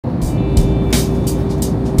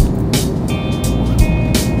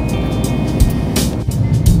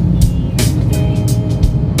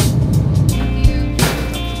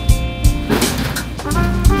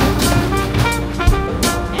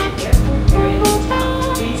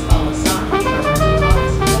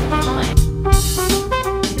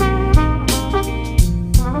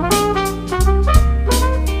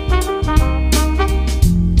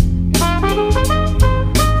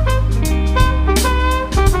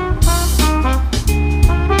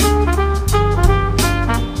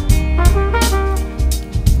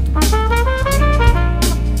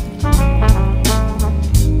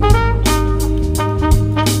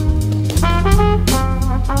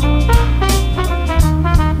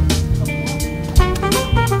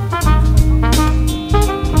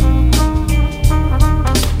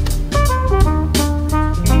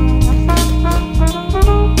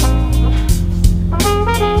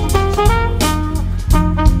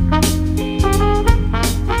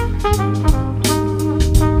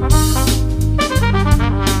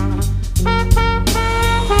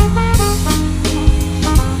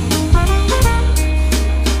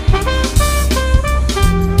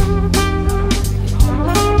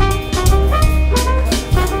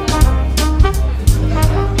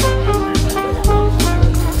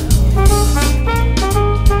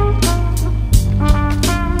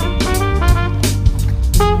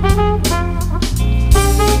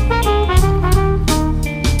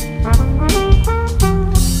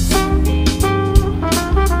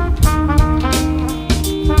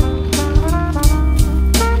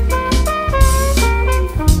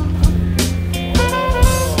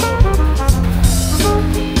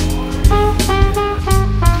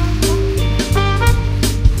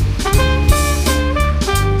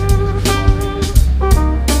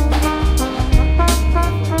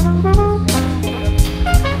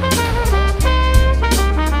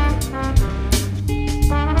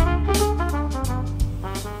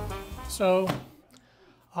So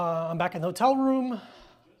I'm back in the hotel room.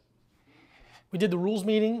 We did the rules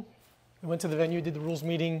meeting. We went to the venue, did the rules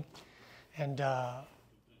meeting, and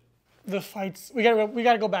the fights. We got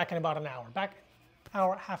to go back in about an hour,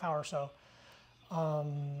 half hour or so.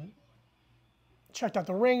 Checked out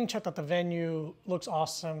the ring, checked out the venue. Looks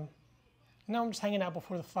awesome. Now I'm just hanging out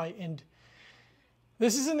before the fight, and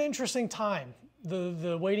this is an interesting time.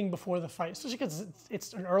 The waiting before the fight, especially because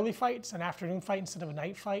it's an early fight, it's an afternoon fight instead of a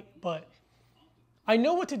night fight. But I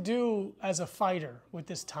know what to do as a fighter with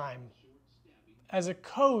this time. As a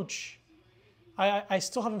coach, I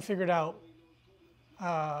still haven't figured out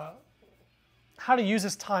how to use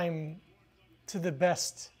this time to the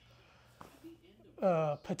best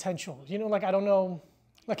potential. You know, like I don't know,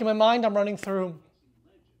 like in my mind I'm running through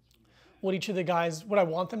what each of the guys, what I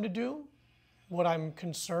want them to do, what I'm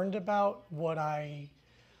concerned about, what I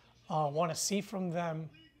want to see from them,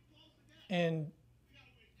 and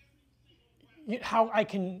how I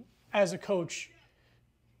can, as a coach,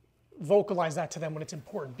 vocalize that to them when it's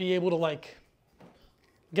important. Be able to like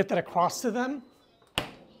get that across to them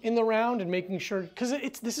in the round and making sure, because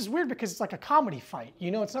this is weird because it's like a comedy fight.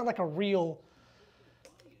 You know, it's not like a real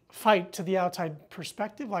fight to the outside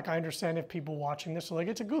perspective. Like I understand if people watching this are like,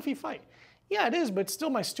 it's a goofy fight. Yeah, it is, but still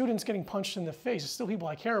my students getting punched in the face. It's still people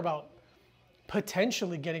I care about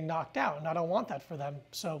potentially getting knocked out, and I don't want that for them.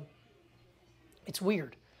 So it's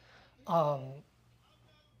weird. So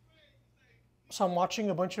I'm watching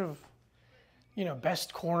a bunch of, you know,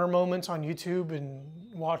 best corner moments on YouTube and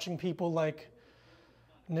watching people like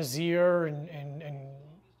Nazir and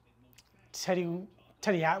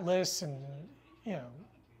Teddy Atlas and, you know,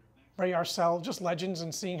 Ray Arcel, just legends,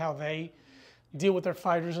 and seeing how they deal with their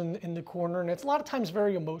fighters in the corner. And it's a lot of times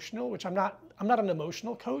very emotional, which I'm not an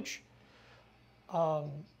emotional coach. But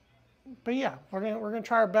yeah, we're gonna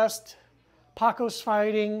try our best. Paco's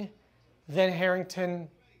fighting, then Harrington,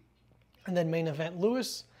 and then main event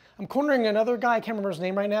Lewis. I'm cornering another guy, I can't remember his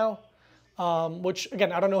name right now, which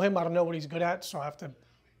again, I don't know him, I don't know what he's good at, so I have to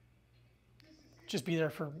just be there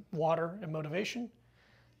for water and motivation.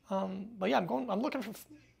 But yeah, I'm going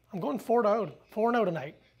 4-0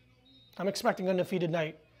 tonight. I'm expecting an undefeated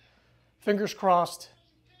night. Fingers crossed.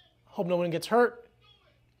 Hope no one gets hurt.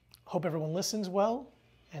 Hope everyone listens well.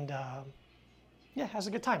 And yeah, has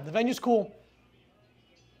a good time. The venue's cool.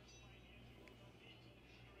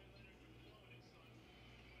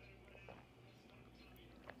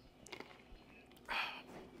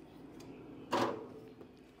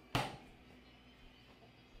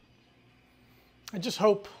 I just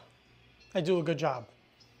hope I do a good job.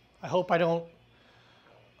 I hope I don't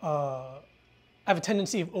have a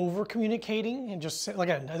tendency of over-communicating and just,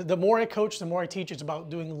 again, the more I coach, the more I teach, it's about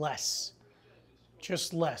doing less.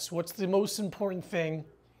 Just less. What's the most important thing?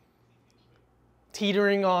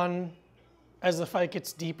 Teetering on as the fight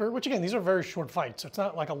gets deeper, which again, these are very short fights, so it's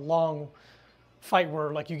not like a long fight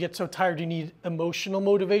where like you get so tired you need emotional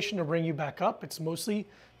motivation to bring you back up. It's mostly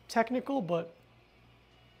technical, but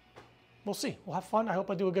we'll see. We'll have fun. I hope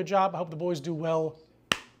I do a good job. I hope the boys do well.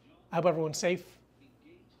 I hope everyone's safe.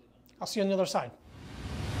 I'll see you on the other side.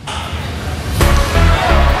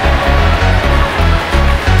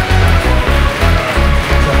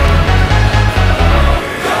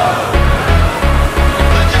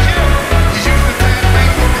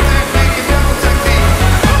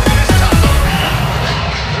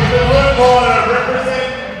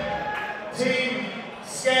 Represent Team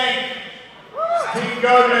Skank, Team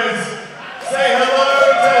Gomez. Say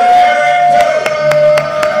hello to Harrington.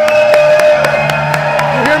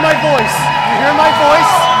 You hear my voice. You hear my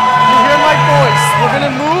voice. You hear my voice. We're going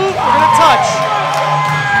to move. We're going to touch.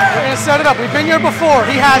 We're going to set it up. We've been here before.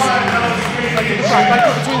 He has it. Right to the front. Right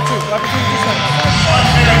between the two. Right between the two centers.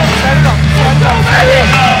 Set it up. Set it up.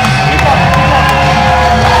 Keep up. Keep up.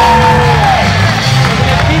 We're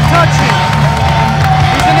going to keep touching.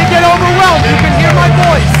 He's going to get overwhelmed. You can hear my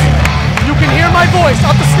voice. You can hear my voice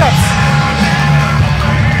up the steps.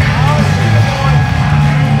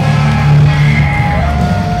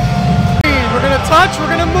 We're going to touch, we're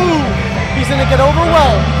going to move. He's going to get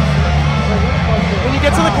overwhelmed. When you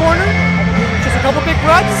get to the corner, just a couple big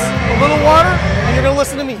breaths, a little water, and you're going to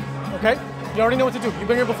listen to me, okay? You already know what to do. You've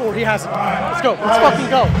been here before. He hasn't. Let's go. Let's fucking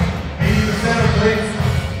go.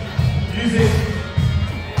 Music.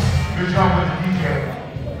 Good job with the detail.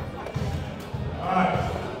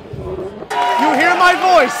 You hear my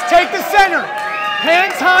voice. Take the center.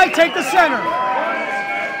 Hands high, take the center.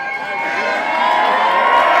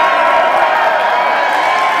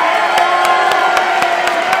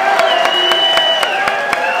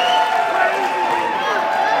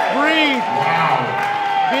 Breathe. Wow.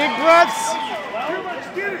 Big breaths.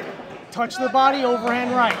 Touch the body,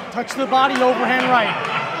 overhand right. Touch the body, overhand right.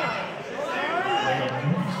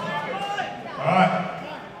 All right.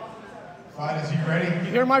 Fighters, you ready?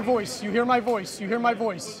 You hear my voice. You hear my voice. You hear my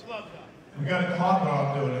voice. We got a clock, but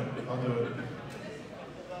I'm doing it. I'll do it.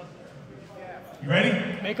 You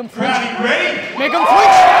ready? Make them flinch. Crowd, you ready? Make them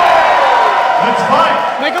flinch. Let's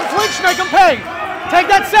fight. Make them flinch. Make them pay. Take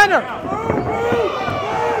that center.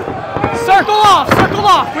 Circle off. Circle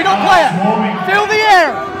off. We don't play it. Fill the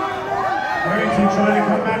air. Harrington trying to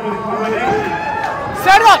come back with a combination.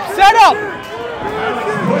 Set up. Set up. Alex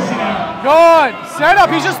is pushing him. Good. Set up.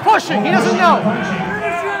 He's just pushing. He doesn't know.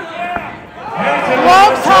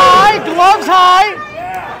 Gloves high. Gloves high.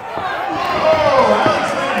 Oh, Alex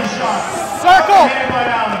landed a shot. Circle. By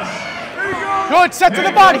Alex. Good. Set to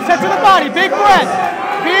the body. Set to the body. Big breath.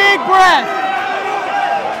 Big breath.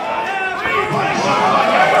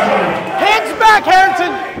 Hands back,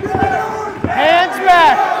 Harrington. Hands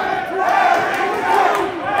back.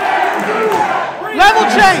 Level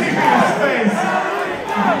change.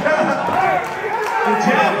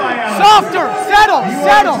 Softer. Settle.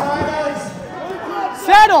 Settle.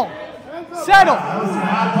 Settle. Settle.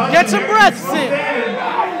 Get some breaths in.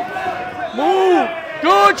 Move.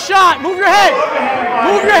 Good shot. Move your head.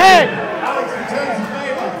 Move your head.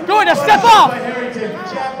 Good. Now step off.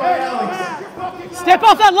 Step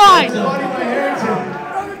off that line.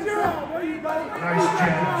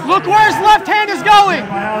 Look where his left hand is going.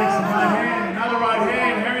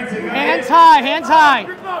 Hands high. Hands high.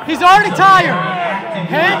 He's already tired.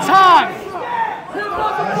 Hands high.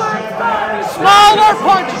 Smaller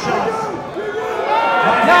punches.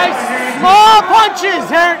 Nice. Small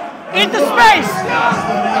punches. Into space.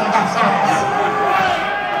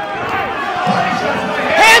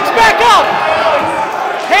 Hands back up.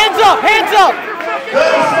 Hands up. Hands up. 30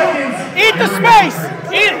 seconds. Eat the space.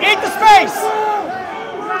 Eat the space.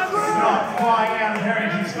 Not flying out of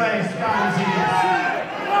Harrington's face.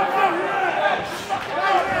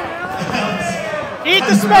 Eat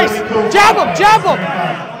the space. Jab him. Jab him.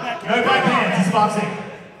 No backhands. It's boxing.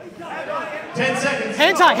 10 seconds.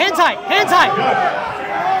 Hands high. Hands high. Hands high.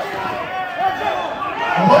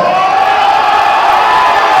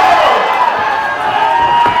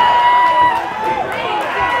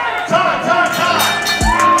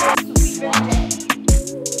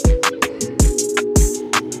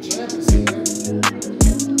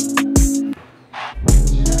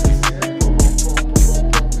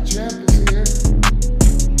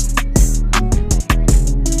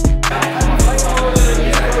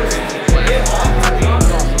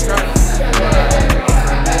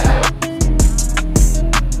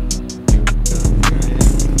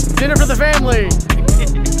 Dinner for the family.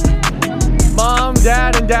 Mom,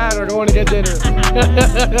 dad, and dad are going to get dinner.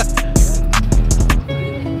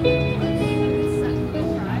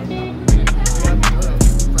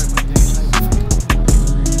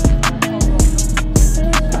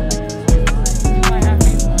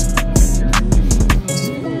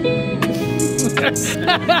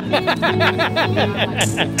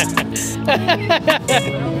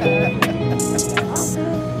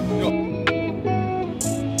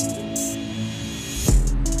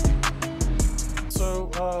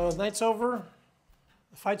 Night's over.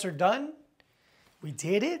 The fights are done. We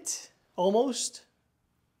did it. Almost.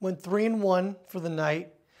 Went 3-1 for the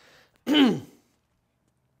night.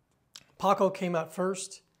 Paco came out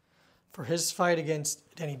first for his fight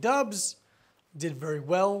against Denny Dubs. Did very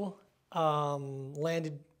well.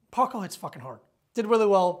 Landed. Paco hits fucking hard. Did really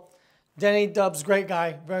well. Denny Dubs, great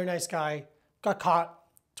guy. Very nice guy. Got caught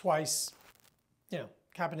twice. You know,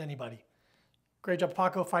 happened to anybody. Great job.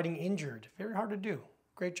 Paco fighting injured. Very hard to do.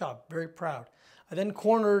 Great job. Very proud. I then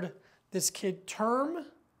cornered this kid, Term.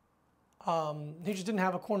 He just didn't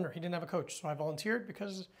have a corner. He didn't have a coach. So I volunteered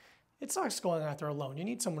because it sucks going out there alone. You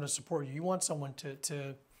need someone to support you. You want someone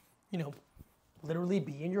to you know, literally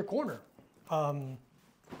be in your corner. So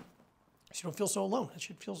you don't feel so alone. It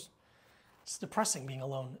feels it's depressing being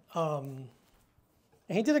alone. And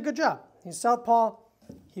he did a good job. He's southpaw.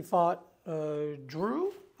 He fought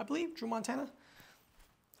Drew, I believe, Drew Montana.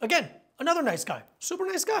 Again, another nice guy. Super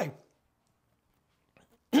nice guy.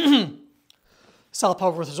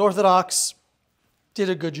 Southpaw versus orthodox. Did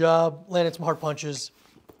a good job. Landed some hard punches.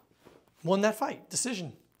 Won that fight.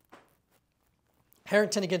 Decision.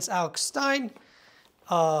 Harrington against Alex Stein.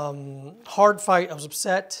 Hard fight. I was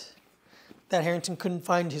upset that Harrington couldn't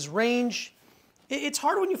find his range. It's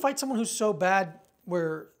hard when you fight someone who's so bad,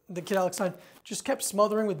 where the kid Alex Stein just kept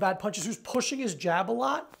smothering with bad punches, who's pushing his jab a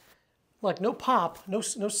lot. Like no pop, no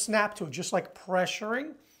snap to it, just like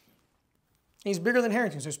pressuring. He's bigger than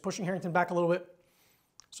Harrington, so he's pushing Harrington back a little bit.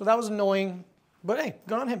 So that was annoying, but hey,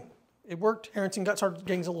 good on him. it worked. Harrington started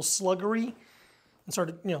getting a little sluggery and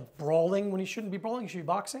started, brawling when he shouldn't be brawling. He should be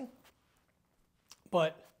boxing.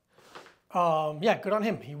 But, yeah, good on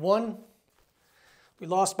him. He won. We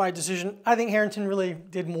lost by decision. I think Harrington really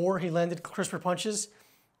did more. He landed crisper punches.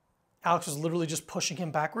 Alex was literally just pushing him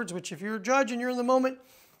backwards, which if you're a judge and you're in the moment,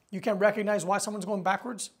 you can recognize why someone's going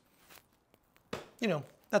backwards.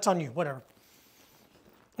 That's on you, whatever.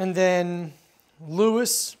 And then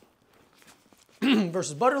Lewis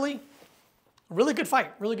versus Butterly. Really good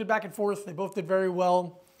fight, really good back and forth. They both did very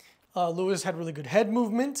well. Lewis had really good head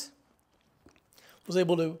movement. Was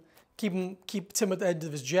able to keep Tim at the end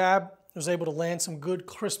of his jab. Was able to land some good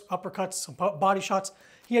crisp uppercuts, some body shots.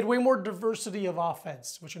 He had way more diversity of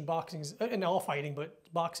offense, which in boxing, in all fighting, but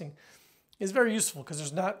boxing is very useful because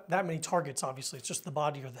there's not that many targets, obviously. It's just the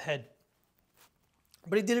body or the head.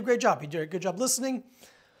 But he did a great job. He did a good job listening.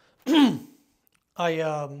 Yeah,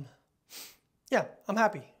 I'm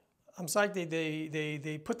happy. I'm psyched.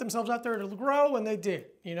 They put themselves out there to grow, and they did.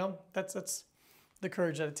 That's the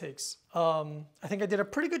courage that it takes. I think I did a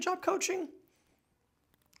pretty good job coaching.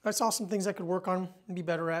 I saw some things I could work on and be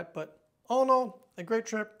better at, but all in all, a great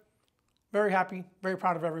trip. Very happy, very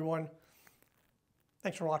proud of everyone.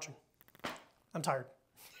 Thanks for watching. I'm tired.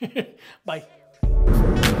 Bye.